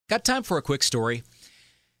Got time for a quick story?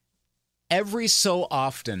 Every so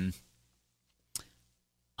often,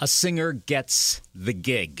 a singer gets the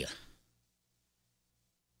gig,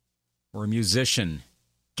 or a musician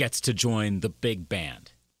gets to join the big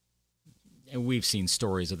band. And we've seen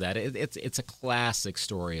stories of that. It's a classic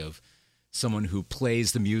story of someone who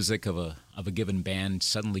plays the music of a given band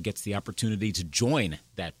suddenly gets the opportunity to join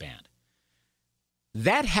that band.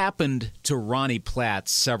 That happened to Ronnie Platt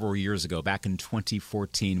several years ago, back in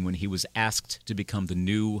 2014, when he was asked to become the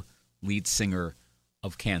new lead singer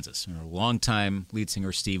of Kansas. A longtime lead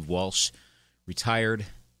singer, Steve Walsh, retired,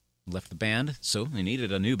 left the band, so they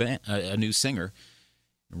needed a new singer.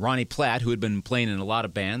 Ronnie Platt, who had been playing in a lot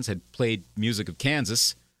of bands, had played music of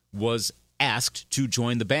Kansas, was asked to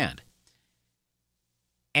join the band.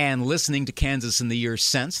 And listening to Kansas in the years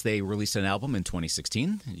since, they released an album in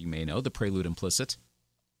 2016. You may know, The Prelude Implicit.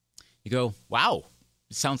 You go, wow,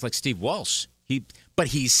 it sounds like Steve Walsh. But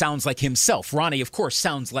he sounds like himself. Ronnie, of course,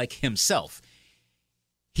 sounds like himself.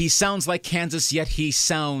 He sounds like Kansas, yet he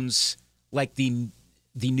sounds like the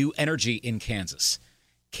new energy in Kansas.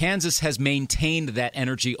 Kansas has maintained that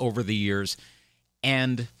energy over the years.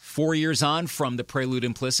 And 4 years on from The Prelude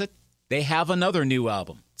Implicit, they have another new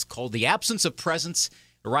album. It's called The Absence of Presence.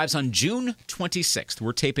 It arrives on June 26th.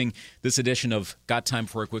 We're taping this edition of Got Time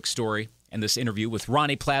for a Quick Story and this interview with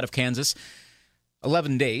Ronnie Platt of Kansas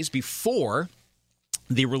 11 days before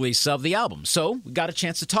the release of the album. So we got a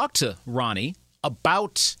chance to talk to Ronnie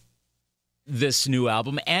about this new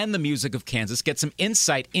album and the music of Kansas, get some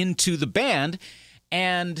insight into the band.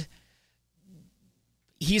 And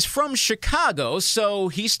he's from Chicago, so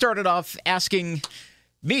he started off asking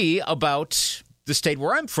me about the state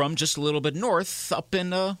where I'm from, just a little bit north, up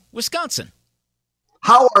in Wisconsin.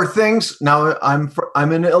 How are things now?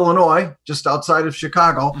 I'm in Illinois, just outside of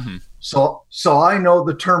Chicago, so I know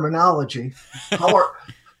the terminology.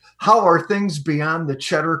 How are things beyond the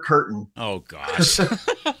cheddar curtain? Oh gosh,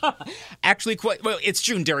 actually, quite well. It's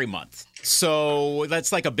June Dairy Month, so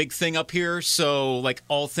that's like a big thing up here. So like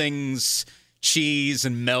all things cheese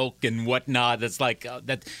and milk and whatnot. That's like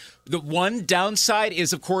that. The one downside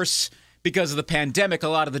is, of course, because of the pandemic, a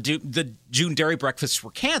lot of the June dairy breakfasts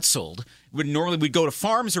were canceled. Normally we'd go to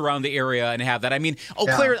farms around the area and have that. I mean, Eau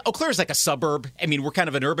Claire is like a suburb. I mean, we're kind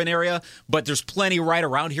of an urban area, but there's plenty right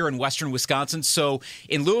around here in western Wisconsin. So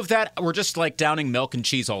in lieu of that, we're just like downing milk and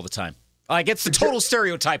cheese all the time. Like it's the total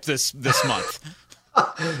stereotype this month.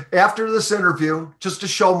 After this interview, just to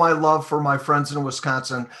show my love for my friends in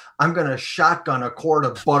Wisconsin, I'm going to shotgun a quart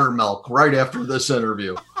of buttermilk right after this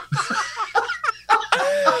interview.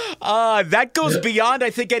 That goes beyond,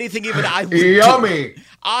 I think, anything even I would Yummy.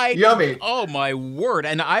 do. Yummy. Oh, my word.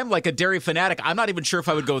 And I'm like a dairy fanatic. I'm not even sure if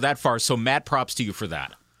I would go that far, so mad props to you for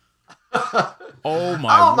that. Oh,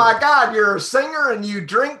 my God, you're a singer and you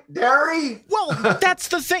drink dairy? Well, that's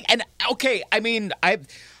the thing. And, okay, I mean,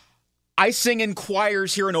 I sing in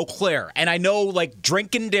choirs here in Eau Claire, and I know, like,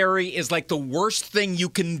 drinking dairy is, like, the worst thing you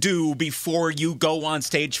can do before you go on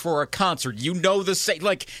stage for a concert. You know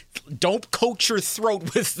like, don't coat your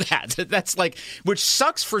throat with that. That's, like, which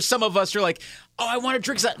sucks for some of us. You're like, oh, I want to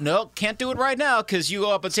drink that. No, can't do it right now, because you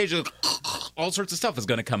go up on stage, and all sorts of stuff is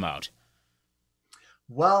going to come out.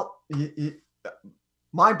 Well,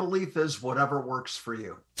 my belief is whatever works for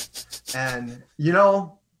you. And, you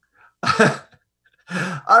know...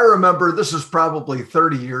 I remember this is probably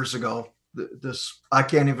 30 years ago. I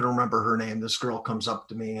can't even remember her name. This girl comes up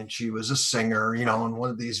to me and she was a singer, you know, and one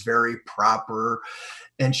of these very proper.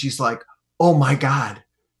 And she's like, oh my God,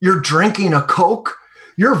 you're drinking a Coke?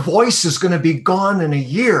 Your voice is going to be gone in a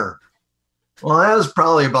year. Well, that was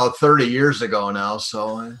probably about 30 years ago now.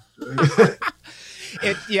 So,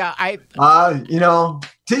 you know,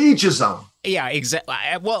 to each his own. Yeah, exactly.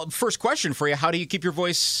 Well, first question for you. How do you keep your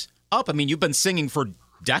voice up? I mean, you've been singing for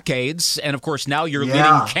decades, and of course now you're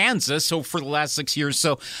leading Kansas, so for the last 6 years.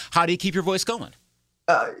 So how do you keep your voice going?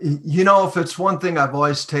 You know, if it's one thing I've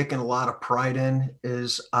always taken a lot of pride in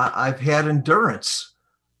is I've had endurance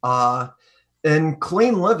and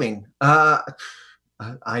clean living.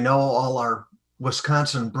 I know all our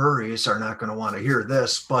Wisconsin breweries are not going to want to hear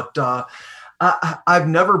this, but I've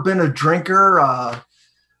never been a drinker.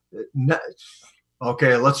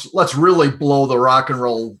 Okay, let's really blow the rock and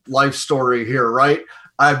roll life story here, right?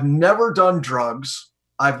 I've never done drugs.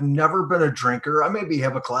 I've never been a drinker. I maybe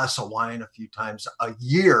have a glass of wine a few times a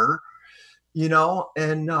year, you know,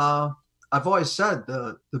 and I've always said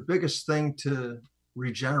the biggest thing to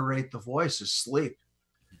regenerate the voice is sleep.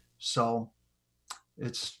 So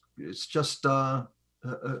it's just a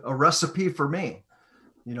recipe for me,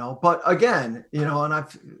 you know, but again, you know, and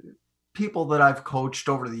people that I've coached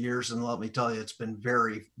over the years, and let me tell you, it's been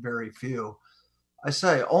very, very few. I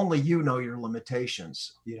say only you know your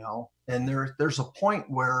limitations, and there's a point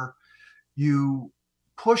where you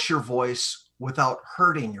push your voice without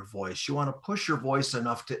hurting your voice. You want to push your voice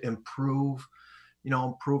enough to improve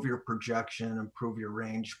your projection, improve your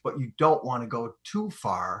range, but you don't want to go too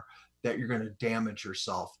far that you're going to damage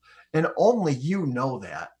yourself. And only you know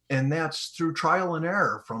that. And that's through trial and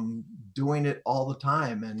error from doing it all the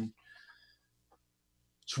time. And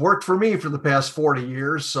it's worked for me for the past 40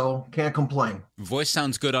 years, so can't complain. Voice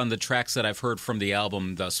sounds good on the tracks that I've heard from the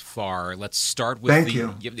album thus far. Let's start with Thank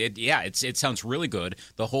you. It sounds really good.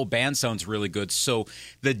 The whole band sounds really good. So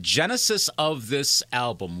the genesis of this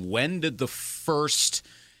album, when did the first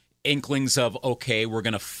inklings of, okay, we're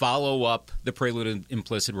going to follow up the Prelude and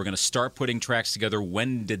Implicit, we're going to start putting tracks together,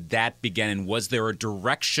 when did that begin? And was there a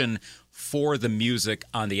direction for the music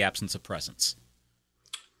on The Absence of Presence?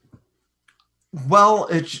 Well,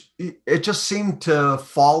 it just seemed to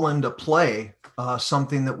fall into play,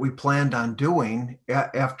 something that we planned on doing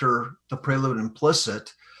after the Prelude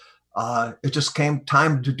Implicit. It just came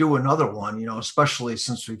time to do another one, especially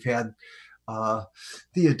since we've had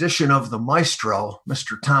the addition of the maestro,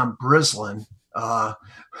 Mr. Tom Brislin.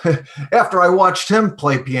 After I watched him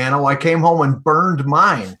play piano, I came home and burned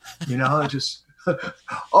mine, just,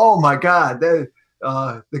 oh my God, the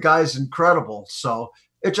guy's incredible. So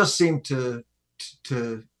it just seemed to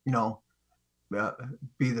be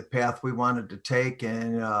the path we wanted to take.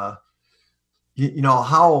 And how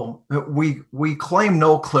we claim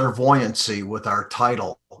no clairvoyancy with our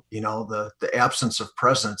title. The Absence of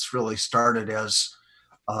Presence really started as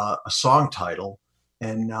a song title.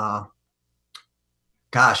 And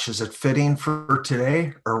gosh, is it fitting for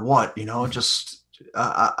today or what?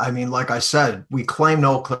 Like I said, we claim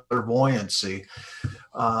no clairvoyancy,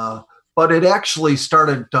 but it actually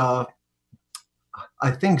started. I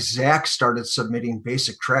think Zach started submitting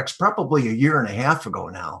basic tracks probably a year and a half ago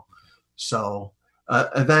now. So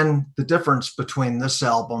and then the difference between this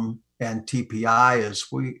album and TPI is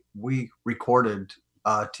we recorded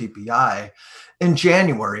TPI in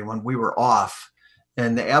January when we were off.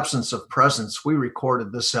 And The Absence of Presence, we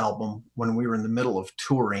recorded this album when we were in the middle of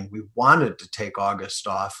touring. We wanted to take August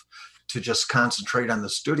off to just concentrate on the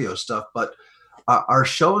studio stuff, but our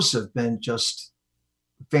shows have been just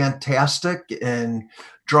fantastic and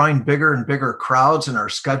drawing bigger and bigger crowds, and our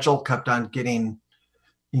schedule kept on getting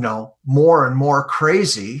more and more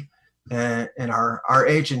crazy. And our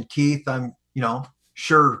agent Keith, I'm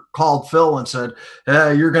sure, called Phil and said,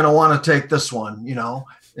 you're going to want to take this one,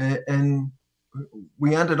 and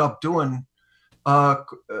we ended up doing a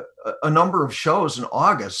number of shows in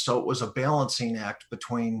August. So it was a balancing act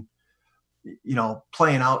between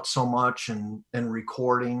playing out so much and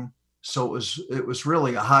recording. So it was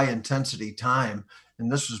really a high intensity time.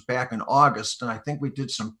 And this was back in August. And I think we did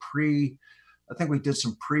some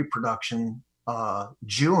pre-production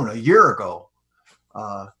June a year ago.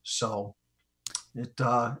 So it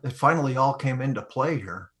finally all came into play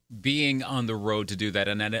here. Being on the road to do that,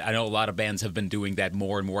 and I know a lot of bands have been doing that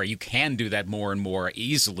more and more. You can do that more and more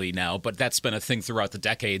easily now, but that's been a thing throughout the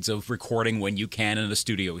decades of recording when you can in a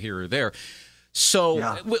studio here or there. So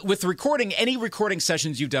yeah. With recording, any recording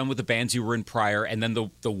sessions you've done with the bands you were in prior, and then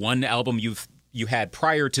the one album you had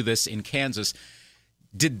prior to this in Kansas,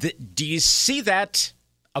 do you see that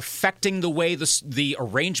affecting the way the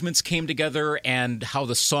arrangements came together and how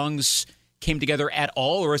the songs came together at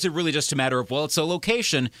all, or is it really just a matter of, well, it's a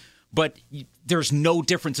location, but there's no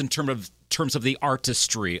difference in terms of the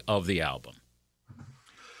artistry of the album?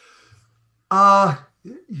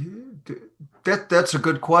 That's a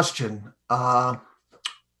good question. I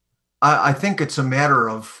think it's a matter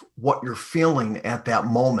of what you're feeling at that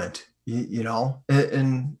moment,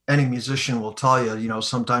 and any musician will tell you,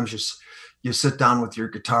 sometimes you sit down with your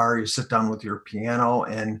guitar, you sit down with your piano,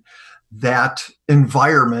 and that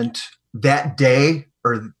environment that day,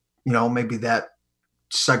 or, maybe that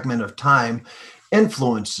segment of time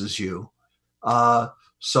influences you.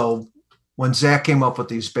 So when Zach came up with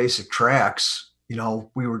these basic tracks,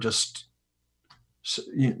 we were just,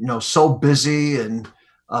 so busy, and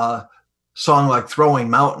song like Throwing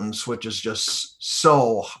Mountains, which is just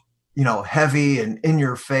so, heavy and in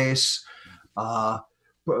your face,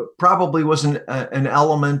 probably wasn't an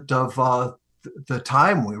element of the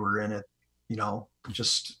time we were in it,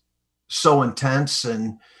 just so intense,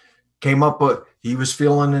 and came up with, he was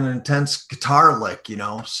feeling an intense guitar lick,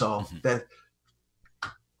 so that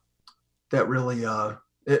really,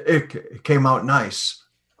 it came out nice.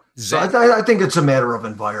 So I think it's a matter of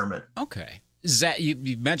environment. Okay. Zach,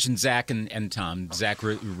 you mentioned Zach and Tom, Zach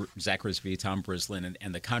Risby, Tom Brislin,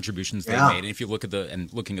 and the contributions they made. And if you look at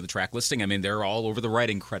looking at the track listing, I mean, they're all over the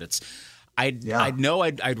writing credits. I'd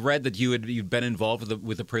read that you'd been involved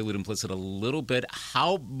with the Prelude Implicit a little bit.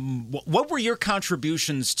 What were your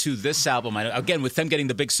contributions to this album? Again, with them getting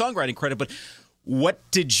the big songwriting credit, but what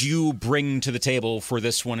did you bring to the table for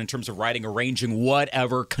this one in terms of writing, arranging,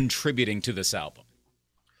 whatever, contributing to this album?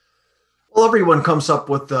 Well, everyone comes up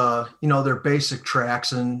with their basic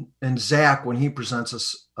tracks, and Zach, when he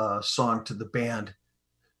presents a song to the band,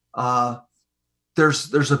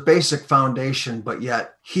 there's a basic foundation, but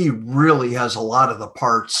yet he really has a lot of the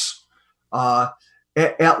parts,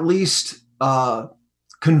 at least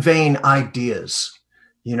conveying ideas,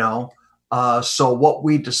 So what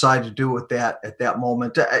we decide to do with that at that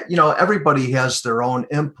moment, everybody has their own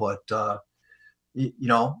input.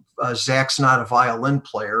 Zach's not a violin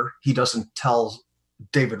player. He doesn't tell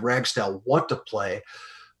David Ragsdale what to play,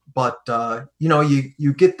 but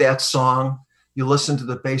you get that song, you listen to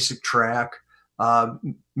the basic track.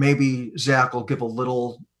 Maybe Zach will give a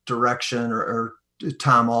little direction, or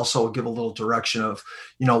Tom also will give a little direction of,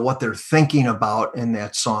 what they're thinking about in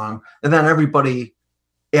that song. And then everybody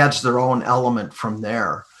adds their own element from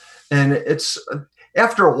there. And it's,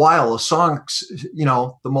 after a while, a song,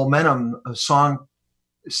 the momentum, a song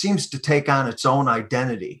seems to take on its own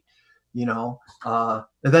identity, and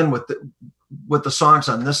then with the songs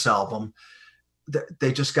on this album,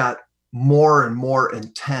 they just got more and more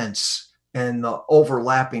intense, and the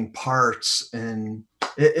overlapping parts, and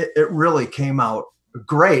it really came out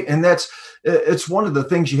great. And it's one of the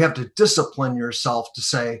things you have to discipline yourself to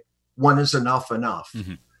say, when is enough enough?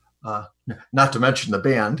 Mm-hmm. Not to mention the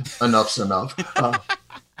band, Enough's Enough.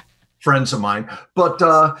 Friends of mine, but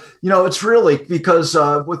it's really because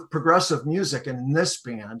with progressive music, and in this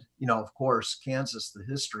band, of course, Kansas, the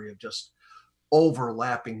history of just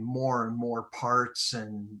overlapping more and more parts,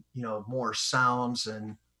 and more sounds,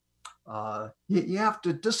 and you have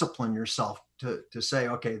to discipline yourself to say,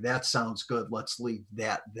 okay, that sounds good, let's leave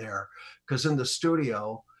that there. Because in the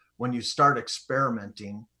studio, when you start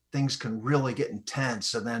experimenting, things can really get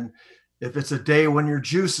intense, and then if it's a day when your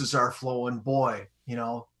juices are flowing, boy,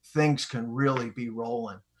 things can really be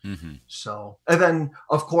rolling. Mm-hmm. So, and then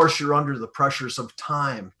of course you're under the pressures of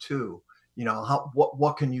time too.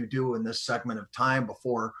 What can you do in this segment of time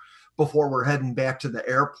before we're heading back to the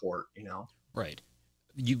airport? Right.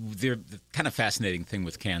 The kind of fascinating thing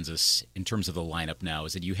with Kansas in terms of the lineup now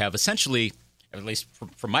is that you have essentially, at least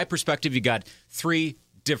from my perspective, you got three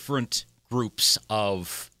different groups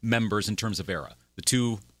of members in terms of era. The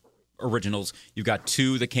two originals, you've got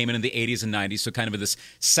two that came in the 80s and 90s, so kind of in this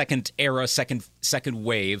second era, second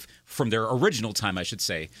wave from their original time, I should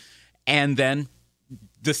say, and then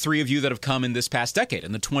the three of you that have come in this past decade,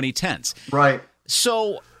 in the 2010s. Right.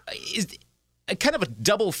 So is kind of a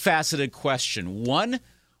double-faceted question. One,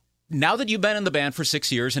 now that you've been in the band for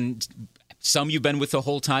 6 years, and some you've been with the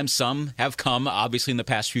whole time, some have come, obviously, in the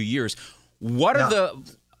past few years, what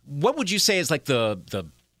would you say is like the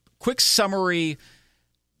quick summary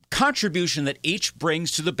contribution that each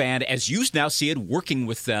brings to the band as you now see it working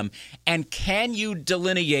with them? And can you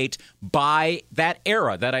delineate by that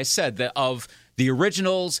era that I said, of the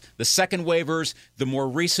originals, the second wavers, the more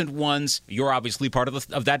recent ones, you're obviously part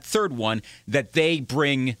of that third one, that they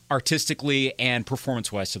bring artistically and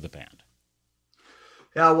performance-wise to the band?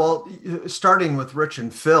 Yeah, well, starting with Rich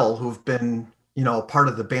and Phil, who've been, part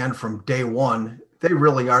of the band from day one, they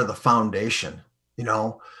really are the foundation,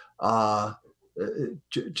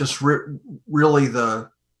 really the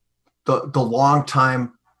long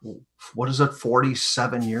time. What is it,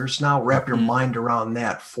 47 years now? Wrap your mind around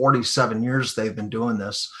that. 47 years they've been doing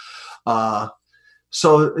this.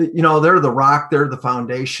 So they're the rock, they're the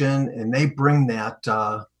foundation, and they bring that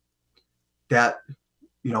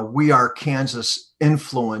We Are Kansas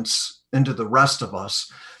influence into the rest of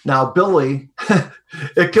us. Now, Billy,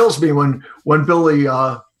 it kills me when Billy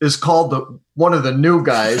is called one of the new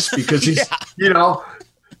guys, because he's,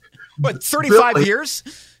 What, 35 Billy, years?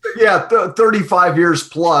 Yeah, 35 years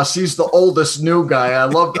plus. He's the oldest new guy. I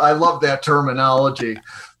love that terminology.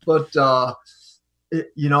 But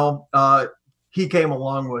he came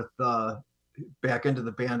along with back into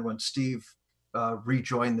the band when Steve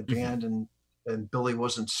rejoined the band, and Billy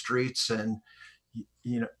was in Streets, and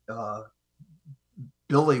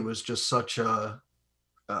Billy was just such a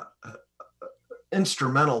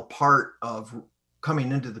instrumental part of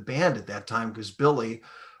coming into the band at that time, because Billy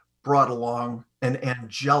brought along an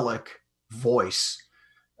angelic voice.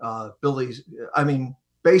 Billy's,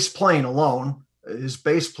 bass playing alone, his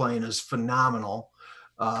bass playing is phenomenal.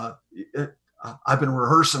 I've been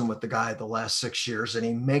rehearsing with the guy the last 6 years, and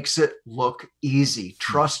he makes it look easy.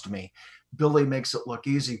 Trust me, Billy makes it look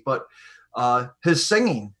easy. But his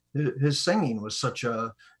singing was such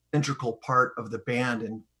a integral part of the band,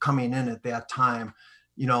 and coming in at that time,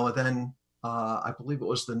 then I believe it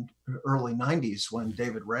was the early '90s when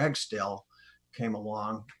David Ragsdale came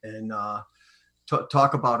along, and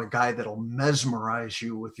talk about a guy that'll mesmerize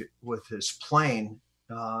you with his playing.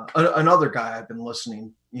 Another guy I've been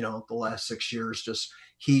listening, the last 6 years, just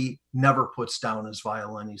he never puts down his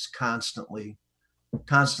violin. He's constantly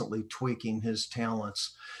tweaking his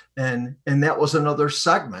talents, and that was another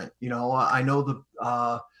segment. I know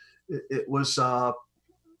it was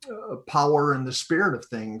Power and the Spirit of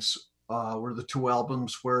Things were the two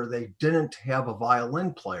albums where they didn't have a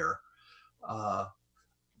violin player,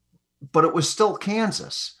 but it was still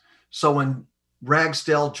Kansas. So when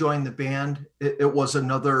Ragsdale joined the band, it was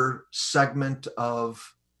another segment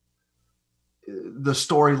of the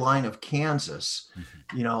storyline of Kansas,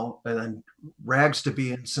 and then Rags to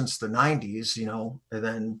be in since the '90s, and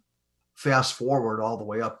then fast forward all the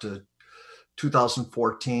way up to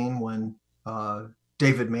 2014 when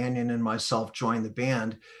David Mannion and myself joined the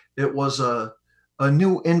band. It was a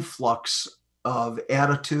new influx of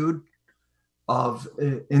attitude, of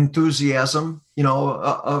enthusiasm,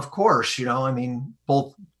 of course,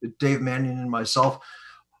 both Dave Mannion and myself.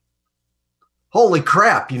 Holy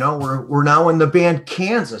crap, we're now in the band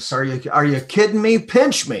Kansas. Are you kidding me?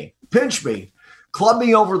 Pinch me, club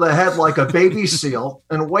me over the head like a baby seal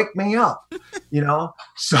and wake me up,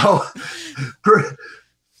 So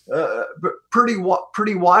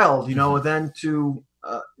pretty wild, then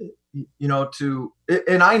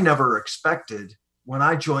and I never expected when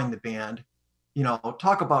I joined the band,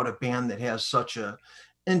 talk about a band that has such a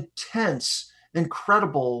intense,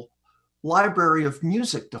 incredible library of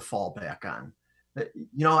music to fall back on.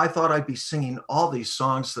 I thought I'd be singing all these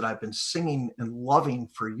songs that I've been singing and loving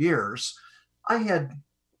for years. I had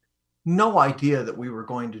no idea that we were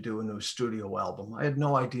going to do a new studio album. I had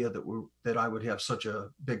no idea that I would have such a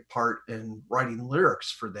big part in writing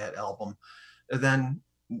lyrics for that album. And then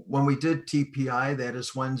when we did TPI, that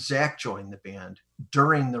is when Zach joined the band.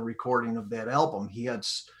 During the recording of that album, he had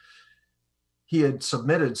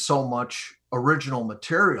submitted so much original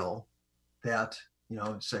material that,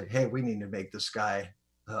 said, hey, we need to make this guy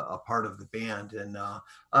a part of the band. And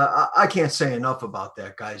I can't say enough about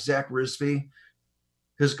that guy, Zach Risby.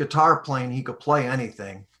 His guitar playing, he could play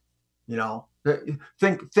anything.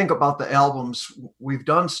 Think about the albums we've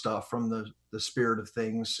done, stuff from the Spirit of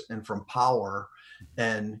Things and from Power,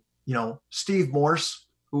 and Steve Morse,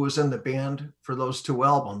 who was in the band for those two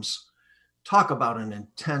albums. Talk about an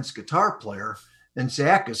intense guitar player, and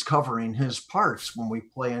Zach is covering his parts when we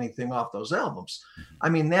play anything off those albums. I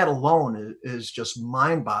mean, that alone is just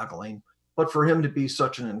mind-boggling. But for him to be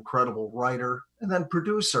such an incredible writer and then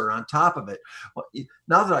producer on top of it, well,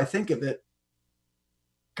 now that I think of it,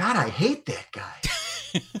 God, I hate that guy.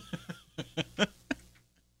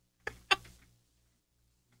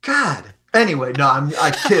 God. Anyway, no,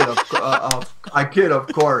 I kid, of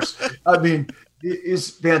course. I mean, he's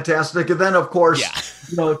fantastic. And then, of course,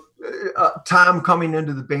 Tom coming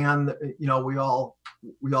into the band, we all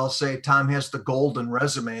say Tom has the golden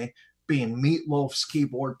resume, being Meatloaf's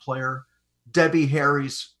keyboard player, Debbie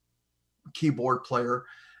Harry's keyboard player,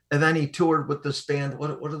 and then he toured with this band. What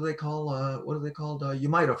are they called? What are they called? You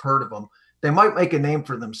might have heard of them. They might make a name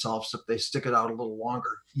for themselves if they stick it out a little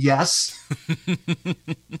longer. Yes.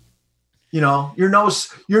 You're no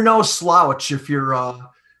slouch if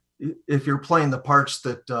you're playing the parts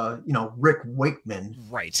that Rick Wakeman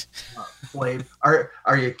played.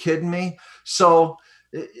 Are you kidding me? So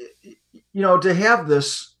to have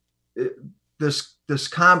this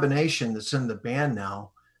combination that's in the band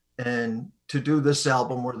now, and to do this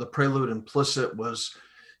album where the Prelude Implicit was,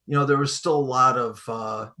 there was still a lot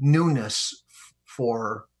of newness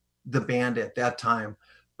for the band at that time.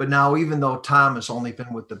 But now, even though Tom has only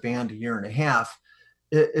been with the band a year and a half,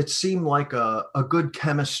 it seemed like a good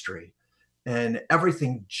chemistry, and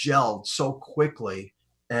everything gelled so quickly.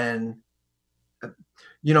 And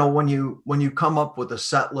when you come up with a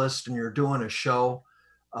set list and you're doing a show,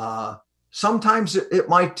 sometimes it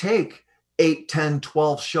might take 8, 10,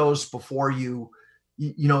 12 shows before you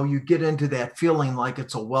get into that feeling like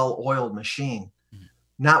it's a well-oiled machine. Mm-hmm.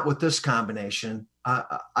 Not with this combination.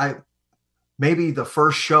 I maybe the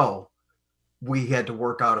first show we had to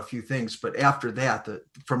work out a few things, but after that,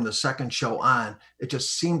 from the second show on, it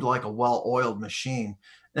just seemed like a well-oiled machine.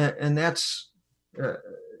 And that's,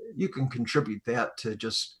 you can contribute that to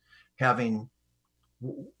just having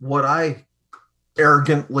what I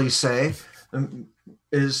arrogantly say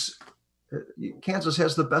is Kansas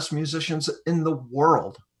has the best musicians in the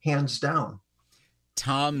world, hands down.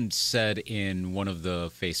 Tom said in one of the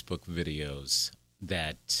Facebook videos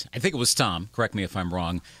that, I think it was Tom, correct me if I'm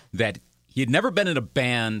wrong, that he had never been in a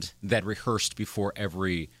band that rehearsed before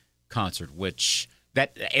every concert, which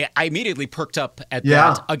that I immediately perked up at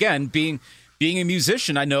that. Again, being a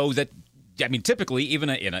musician, I know that, I mean, typically, even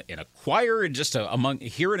in a choir and just among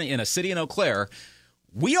here in a city in Eau Claire,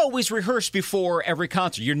 we always rehearse before every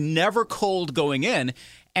concert. You're never cold going in.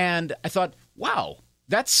 And I thought, wow,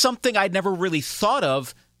 that's something I'd never really thought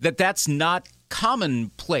of, that's not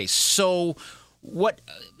commonplace. So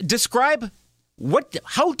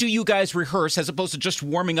how do you guys rehearse as opposed to just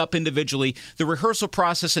warming up individually, the rehearsal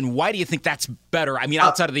process, and why do you think that's better? I mean,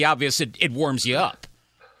 outside of the obvious, it warms you up.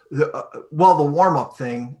 Well, the warm-up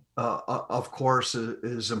thing, of course,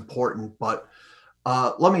 is important, but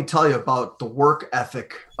let me tell you about the work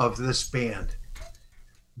ethic of this band.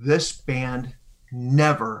 This band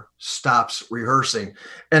never stops rehearsing.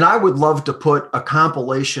 And I would love to put a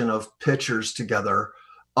compilation of pictures together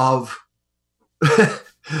of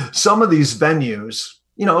some of these venues.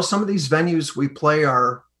 You know, some of these venues we play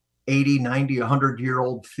are 80, 90,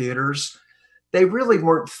 100-year-old theaters. They really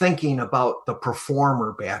weren't thinking about the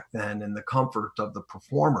performer back then and the comfort of the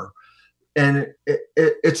performer. And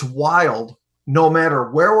it's wild, no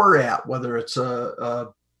matter where we're at, whether it's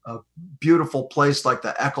a beautiful place like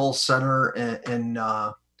the Eccles Center in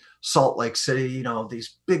Salt Lake City, you know,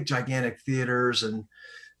 these big, gigantic theaters, and,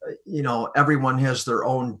 you know, everyone has their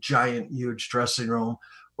own giant, huge dressing room.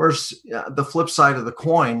 Whereas the flip side of the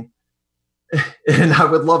coin, and I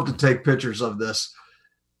would love to take pictures of this,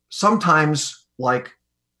 sometimes like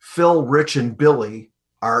Phil, Rich, and Billy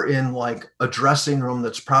are in like a dressing room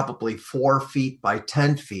that's probably 4 feet by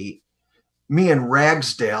 10 feet. Me and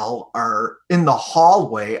Ragsdale are in the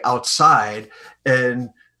hallway outside, and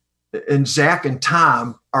Zach and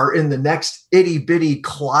Tom are in the next itty bitty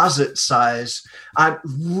closet size. I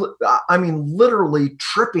mean, literally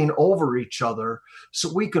tripping over each other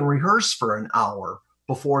so we can rehearse for an hour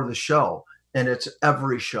before the show. And it's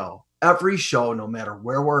every show, no matter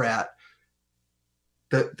where we're at.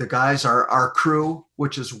 The guys are our crew,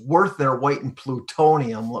 which is worth their weight in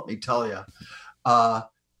plutonium. Let me tell you,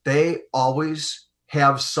 they always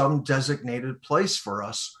have some designated place for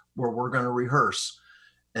us where we're going to rehearse.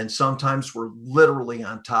 And sometimes we're literally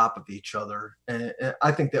on top of each other. And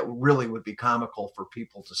I think that really would be comical for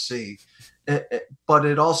people to see. But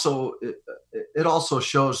it also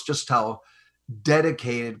shows just how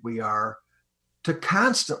dedicated we are to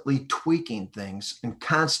constantly tweaking things and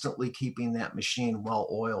constantly keeping that machine well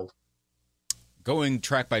oiled. Going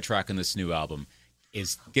track by track in this new album,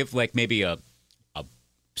 give like maybe a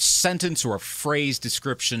sentence or a phrase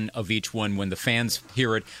description of each one when the fans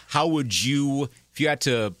hear it. How would you, if you had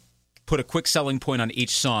to put a quick selling point on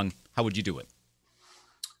each song, how would you do it?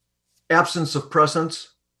 Absence of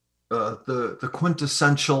Presence, the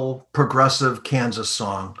quintessential progressive Kansas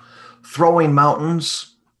song. Throwing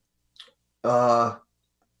Mountains, a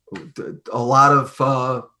lot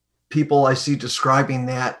of people I see describing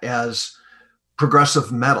that as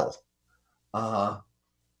progressive metal.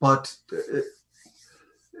 But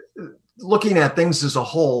looking at things as a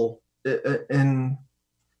whole, and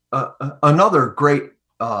another great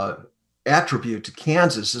attribute to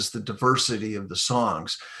Kansas is the diversity of the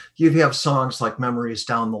songs. You have songs like Memories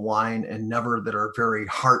Down the Line and Never that are very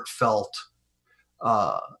heartfelt,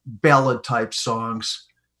 ballad type songs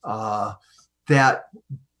that,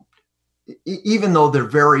 even though they're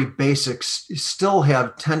very basic, still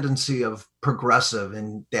have tendency of progressive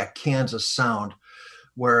in that Kansas sound.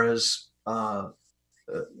 Whereas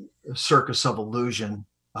Circus of Illusion,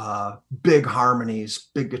 big harmonies,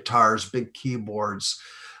 big guitars, big keyboards.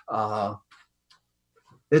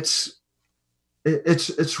 It's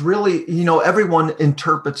really, you know, everyone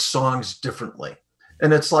interprets songs differently.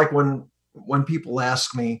 And it's like when people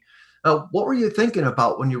ask me, what were you thinking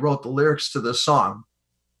about when you wrote the lyrics to this song?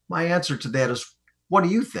 My answer to that is, what do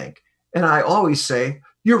you think? And I always say,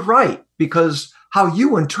 you're right, because how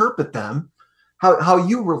you interpret them, how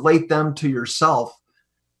you relate them to yourself,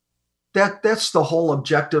 that's the whole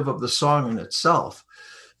objective of the song in itself.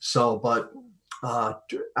 So, but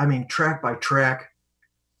I mean, track by track,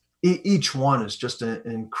 each one is just an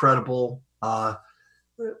incredible.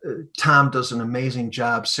 Tom does an amazing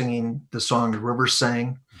job singing the song River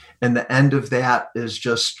Sang, and the end of that is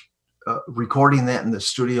just recording that in the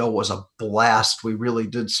studio was a blast. We really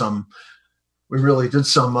did some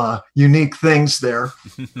unique things there.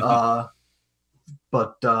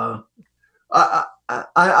 But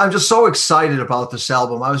I'm just so excited about this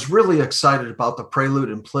album. I was really excited about the Prelude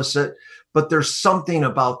Implicit, but there's something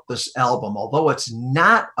about this album, although it's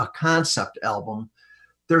not a concept album,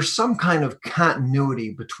 there's some kind of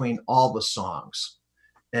continuity between all the songs.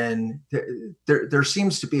 And there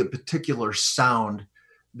seems to be a particular sound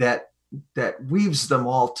that weaves them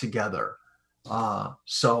all together. The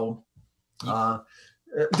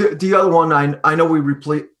other one, I know we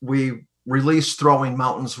released Throwing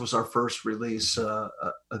Mountains was our first release.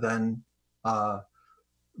 Then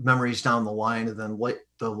Memories Down the Line, and then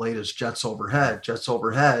the latest Jets Overhead. Jets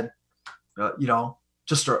Overhead,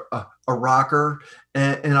 just a rocker.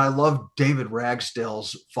 And I love David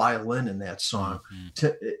Ragsdale's violin in that song. Mm-hmm.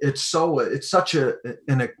 It's such an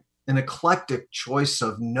eclectic choice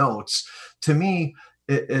of notes. To me,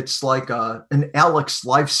 it's like an Alex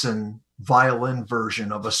Lifeson violin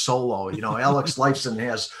version of a solo. Alex Lifeson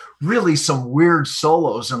has really some weird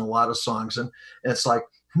solos in a lot of songs. And it's like,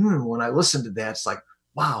 when I listen to that, it's like,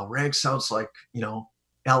 wow, Rag sounds like,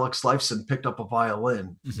 Alex Lifeson picked up a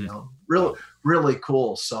violin, really, really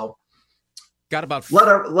cool. So got about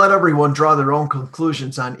let everyone draw their own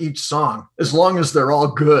conclusions on each song, as long as they're all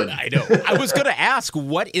good. I know. I was going to ask,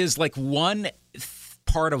 what is like one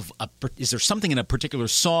part of is there something in a particular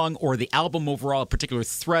song or the album overall, a particular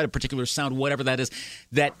thread, a particular sound, whatever that is,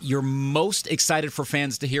 that you're most excited for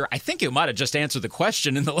fans to hear? I think you might have just answered the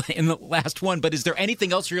question in the last one, but is there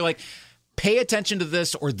anything else where you're like, pay attention to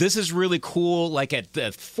this, or this is really cool, like at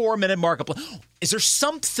the 4-minute mark? Is there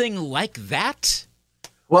something like that?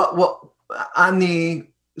 Well, on the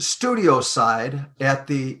studio side, at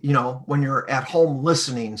the, when you're at home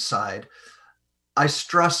listening side, I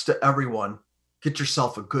stress to everyone, get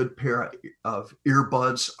yourself a good pair of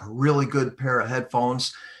earbuds, a really good pair of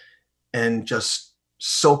headphones, and just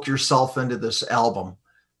soak yourself into this album.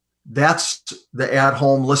 That's the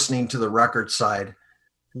at-home listening to the record side.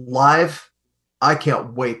 Live, I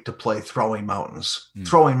can't wait to play Throwing Mountains.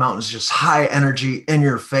 Throwing Mountains, just high energy, in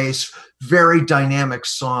your face, very dynamic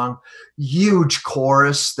song, huge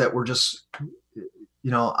chorus that we're just,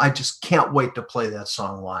 I just can't wait to play that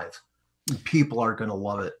song live. People are going to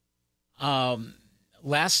love it.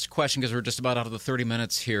 Last question, because we're just about out of the 30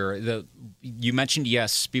 minutes here. You mentioned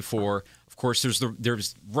Yes before. Of course,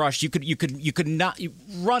 there's Rush. You could not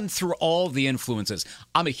run through all the influences.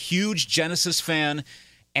 I'm a huge Genesis fan,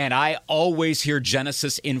 and I always hear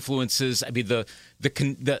Genesis influences. I mean, the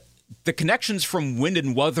connections from Wind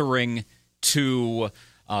and Wuthering to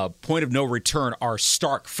Point of No Return are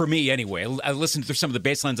stark for me anyway. I listen to some of the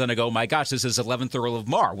bass lines and I go, my gosh, this is 11th Earl of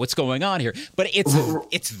Mar. What's going on here? But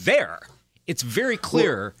it's there. It's very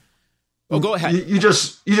clear. Well, go ahead. You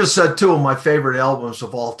just said two of my favorite albums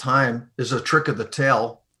of all time is A Trick of the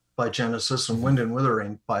Tail by Genesis and Wind and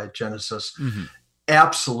Wuthering by Genesis. Mm-hmm.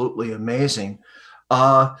 Absolutely amazing.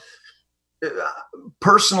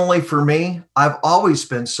 Personally, for me, I've always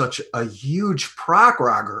been such a huge prog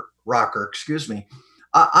rocker.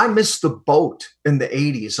 I miss the boat in the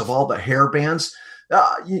 80s of all the hair bands.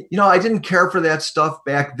 I didn't care for that stuff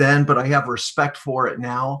back then, but I have respect for it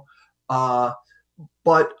now.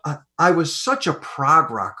 But I was such a prog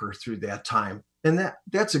rocker through that time. And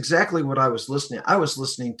that's exactly what I was listening. I was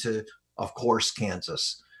listening to, of course,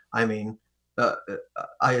 Kansas. I mean,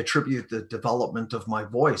 I attribute the development of my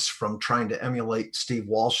voice from trying to emulate Steve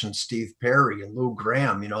Walsh and Steve Perry and Lou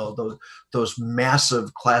Gramm, those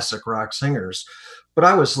massive classic rock singers. But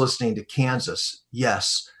I was listening to Kansas,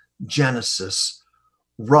 Yes, Genesis,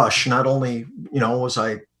 Rush. Not only, was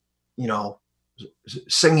I,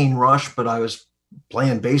 singing Rush, but I was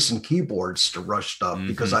playing bass and keyboards to Rush stuff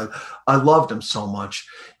because I loved them so much.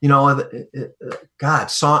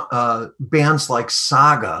 Bands like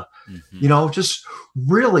Saga, just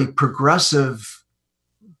really progressive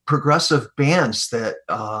bands that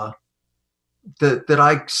I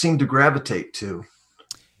seem to gravitate to.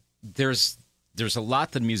 There's a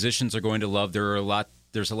lot that musicians are going to love.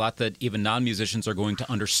 There's a lot that even non-musicians are going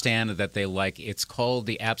to understand that they like. It's called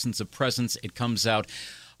The Absence of Presence. It comes out,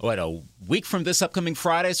 a week from this upcoming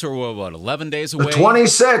Friday? So 11 days away? The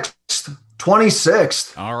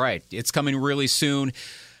 26th. All right. It's coming really soon.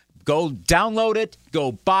 Go download it.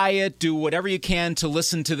 Go buy it. Do whatever you can to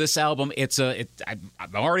listen to this album.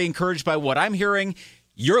 I'm already encouraged by what I'm hearing.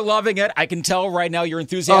 You're loving it. I can tell right now your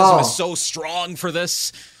enthusiasm is so strong for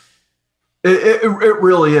this. It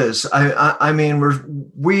really is. I mean,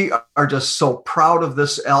 we are just so proud of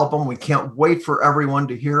this album. We can't wait for everyone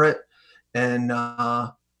to hear it. And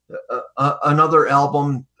another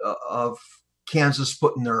album of Kansas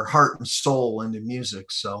putting their heart and soul into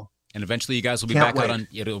music. So And eventually you guys will be Can't back out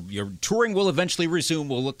wait. on, your touring will eventually resume.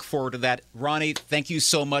 We'll look forward to that. Ronnie, thank you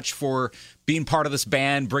so much for being part of this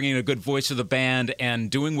band, bringing a good voice to the band, and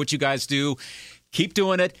doing what you guys do. Keep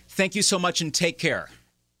doing it. Thank you so much, and take care.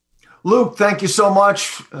 Luke, thank you so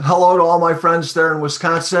much. Hello to all my friends there in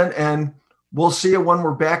Wisconsin, and we'll see you when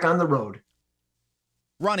we're back on the road.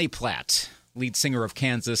 Ronnie Platt, lead singer of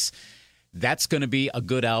Kansas. That's going to be a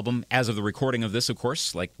good album. As of the recording of this, of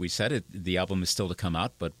course, like we said, the album is still to come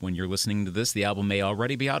out. But when you're listening to this, the album may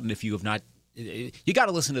already be out. And if you have not, you got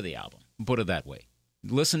to listen to the album. Put it that way.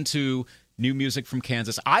 Listen to new music from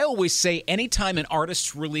Kansas. I always say anytime an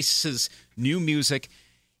artist releases new music,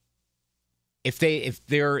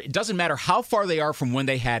 it doesn't matter how far they are from when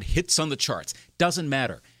they had hits on the charts. Doesn't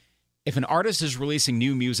matter. If an artist is releasing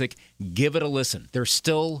new music, give it a listen. They're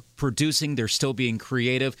still producing. They're still being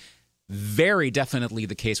creative. Very definitely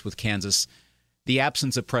the case with Kansas. The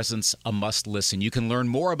absence of presence, a must listen. You can learn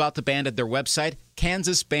more about the band at their website,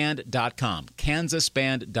 kansasband.com.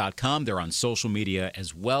 Kansasband.com. They're on social media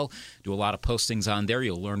as well. Do a lot of postings on there.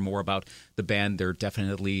 You'll learn more about the band. They're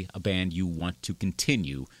definitely a band you want to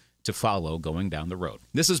continue to follow going down the road.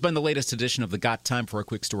 This has been the latest edition of the Got Time for a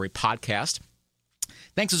Quick Story podcast.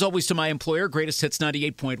 Thanks as always to my employer, Greatest Hits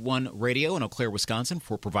 98.1 Radio in Eau Claire, Wisconsin,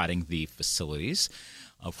 for providing the facilities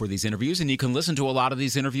for these interviews. And you can listen to a lot of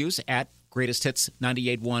these interviews at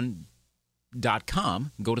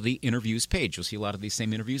greatesthits981.com. Go to the interviews page. You'll see a lot of these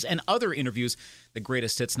same interviews and other interviews that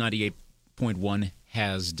Greatest Hits 98.1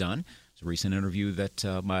 has done. It's a recent interview that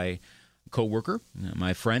my co-worker,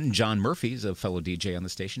 my friend John Murphy, is a fellow DJ on the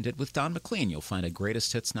station, did with Don McLean. You'll find it at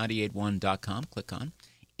greatesthits981.com. Click on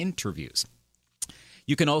interviews.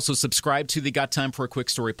 You can also subscribe to the Got Time for a Quick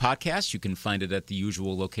Story podcast. You can find it at the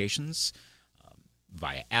usual locations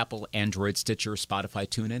via Apple, Android, Stitcher, Spotify,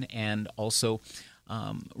 TuneIn, and also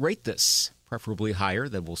rate this, preferably higher.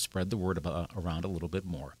 That will spread the word around a little bit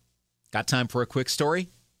more. Got time for a quick story?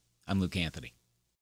 I'm Luke Anthony.